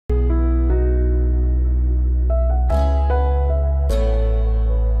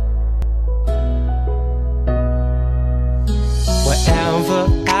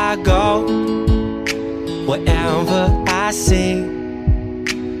I see,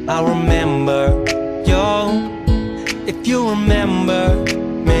 I remember you, if you remember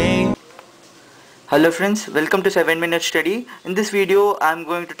me. Hello friends, welcome to 7-minute study. In this video, I am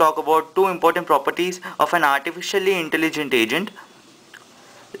going to talk about two important properties of an artificially intelligent agent.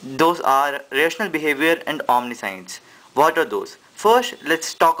 Those are rational behavior and omniscience. What are those? First,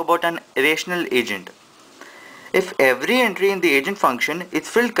 let's talk about an irrational agent. If every entry in the agent function is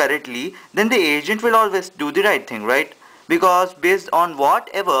filled correctly, then the agent will always do the right thing, right? Because based on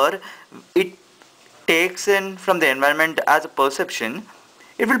whatever it takes in from the environment as a perception,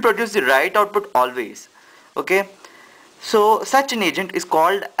 it will produce the right output always. Okay? So such an agent is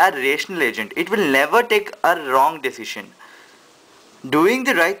called a rational agent. It will never take a wrong decision. Doing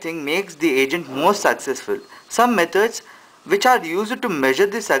the right thing makes the agent more successful. Some methods which are used to measure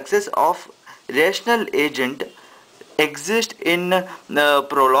the success of rational agent exist in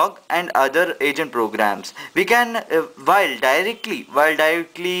Prolog and other agent programs. We can while directly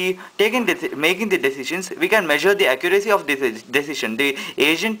making the decisions, we can measure the accuracy of this decision. The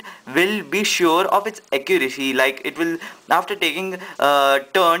agent will be sure of its accuracy, like it will, after taking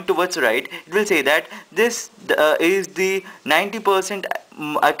turn towards right, it will say that this is the 90%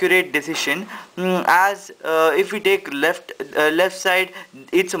 accurate decision, as if we take left side,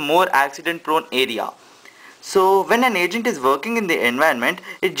 it's a more accident prone area. So when an agent is working in the environment,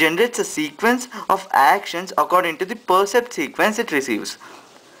 it generates a sequence of actions according to the percept sequence it receives.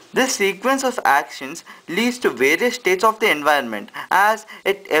 This sequence of actions leads to various states of the environment, as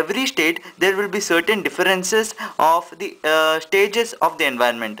at every state there will be certain differences of the stages of the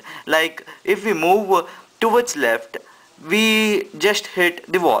environment. Like if we move towards left, we just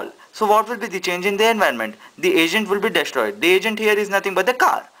hit the wall. So what will be the change in the environment? The agent will be destroyed. The agent here is nothing but the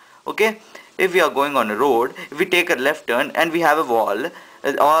car. Okay? If we are going on a road, if we take a left turn and we have a wall,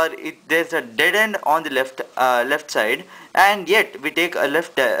 or there's a dead end on the left side, and yet we take a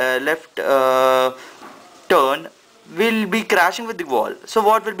left turn, we'll be crashing with the wall. So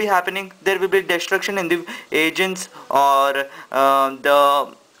what will be happening? There will be destruction in the agents or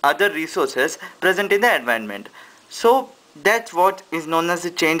the other resources present in the environment. So that's what is known as the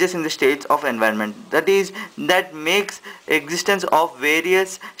changes in the states of environment. That makes existence of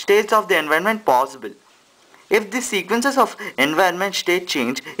various states of the environment possible. If the sequences of environment state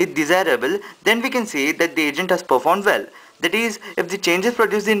change is desirable, then we can say that the agent has performed well. That is, if the changes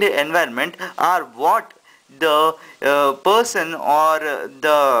produced in the environment are what the person or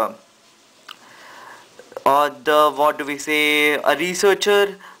the what do we say, a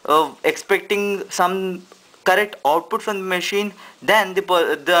researcher expecting some correct output from the machine, then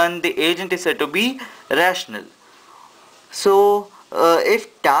the agent is said to be rational. So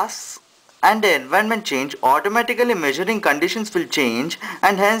if tasks and the environment change, automatically measuring conditions will change,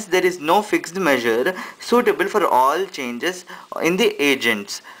 and hence there is no fixed measure suitable for all changes in the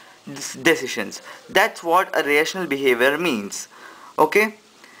agent's decisions. That's what a rational behavior means. Okay?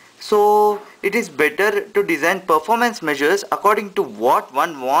 So it is better to design performance measures according to what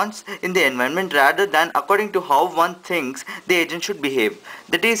one wants in the environment rather than according to how one thinks the agent should behave.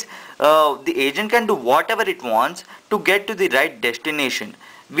 That is, the agent can do whatever it wants to get to the right destination.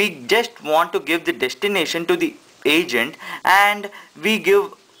 We just want to give the destination to the agent, and we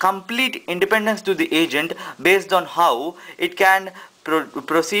give complete independence to the agent based on how it can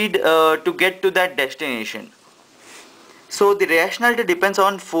proceed to get to that destination. So the rationality depends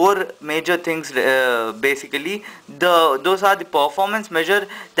on four major things basically. Those are the performance measure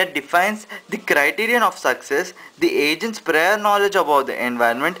that defines the criterion of success, the agent's prior knowledge about the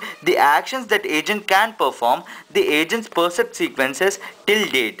environment, the actions that agent can perform, the agent's percept sequences till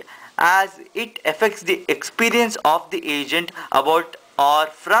date, as it affects the experience of the agent about or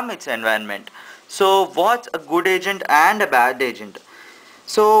from its environment. So what's a good agent and a bad agent?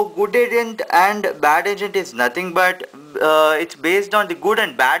 So good agent and bad agent is nothing but it's based on the good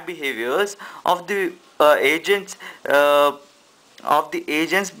and bad behaviors of the agents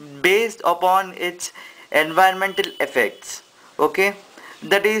based upon its environmental effects. Okay,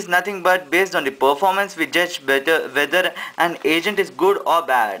 that is nothing but based on the performance we judge whether an agent is good or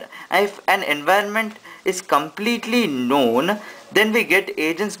bad. If an environment is completely known, then we get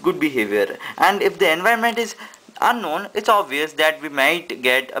agent's good behavior, and if the environment is unknown, it's obvious that we might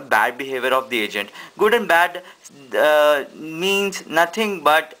get a bad behavior of the agent. Good and bad means nothing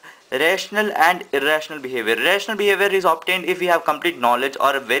but rational and irrational behavior. Rational behavior is obtained if we have complete knowledge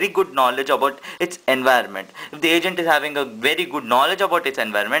or a very good knowledge about its environment. If the agent is having a very good knowledge about its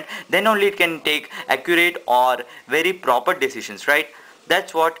environment, then only it can take accurate or very proper decisions, right?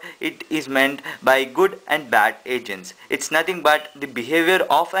 That's what it is meant by good and bad agents. It's nothing but the behavior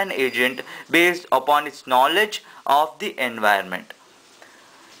of an agent based upon its knowledge of the environment.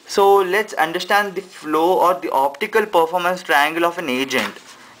 So let's understand the flow or the optical performance triangle of an agent.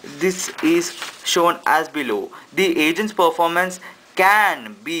 This is shown as below. The agent's performance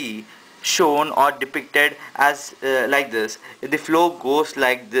can be shown or depicted as like this. The flow goes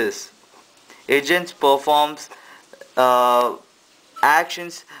like this. Agents performs uh,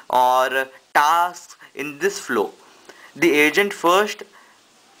 actions or tasks in this flow. The agent first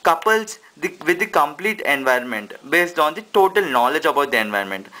couples with the complete environment based on the total knowledge about the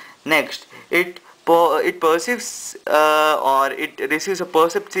environment. Next, it perceives or it receives a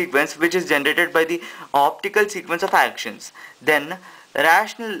percept sequence which is generated by the optical sequence of actions. Then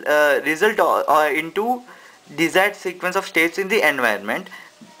rational result into desired sequence of states in the environment,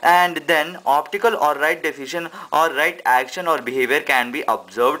 and then optical or right decision or right action or behavior can be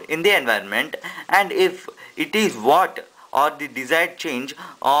observed in the environment, and if it is what or the desired change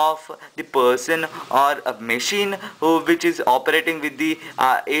of the person or a machine which is operating with the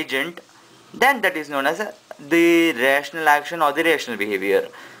agent, then that is known as the rational action or the rational behavior.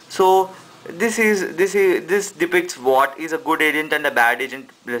 So this depicts what is a good agent and a bad agent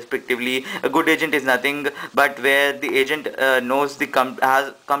respectively. A good agent is nothing but where the agent knows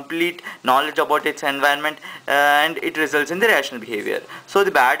has complete knowledge about its environment, and it results in the rational behavior. So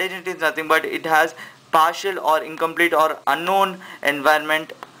the bad agent is nothing but it has partial or incomplete or unknown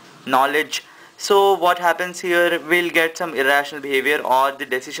environment knowledge. So what happens here, we'll get some irrational behavior, or the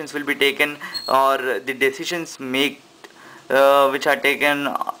decisions will be taken, or the decisions which are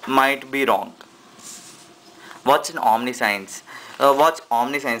taken might be wrong. What's an omniscience? What's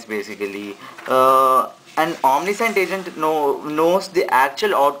omniscience basically? An omniscient agent knows the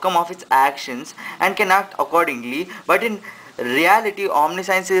actual outcome of its actions and can act accordingly, but in reality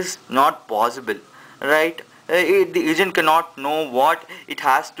omniscience is not possible, right? The agent cannot know what it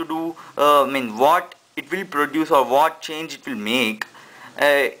has to do, what it will produce or what change it will make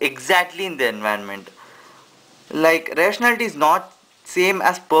exactly in the environment. Like, rationality is not same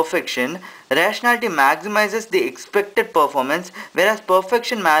as perfection. Rationality maximizes the expected performance, whereas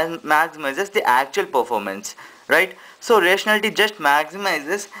perfection maximizes the actual performance, right? So rationality just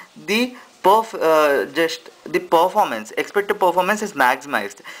maximizes the performance. Expected performance is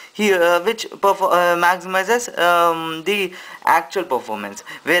maximized here, which maximizes the actual performance,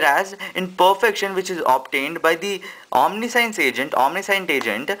 whereas in perfection, which is obtained by the omniscient agent,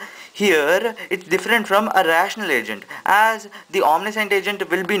 here it's different from a rational agent, as the omniscient agent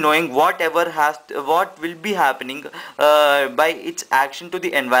will be knowing what will be happening by its action to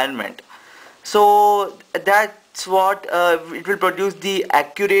the environment. So that's what it will produce the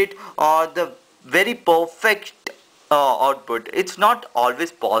accurate or the very perfect output. It's not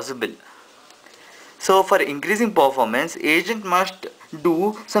always possible. So for increasing performance, agent must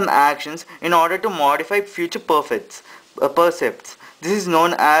do some actions in order to modify future percepts. This is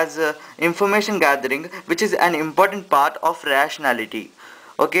known as information gathering, which is an important part of rationality.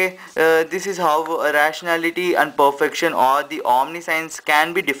 Okay, this is how rationality and perfection or the omniscience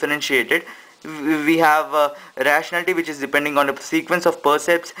can be differentiated. We have rationality, which is depending on a sequence of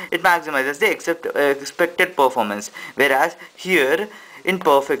percepts. It maximizes the expected performance, whereas here in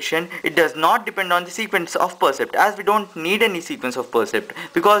perfection it does not depend on the sequence of percept, as we don't need any sequence of percept,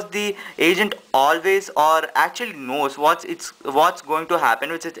 because the agent always or actually knows what's going to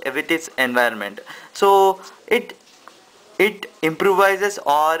happen with its environment. So it improvises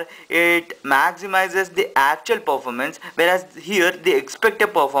or it maximizes the actual performance, whereas here the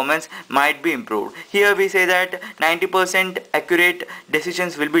expected performance might be improved. Here we say that 90% accurate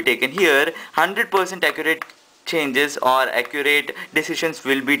decisions will be taken. Here 100% accurate changes or accurate decisions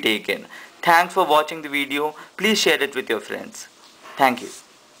will be taken. Thanks for watching the video. Please share it with your friends. Thank you.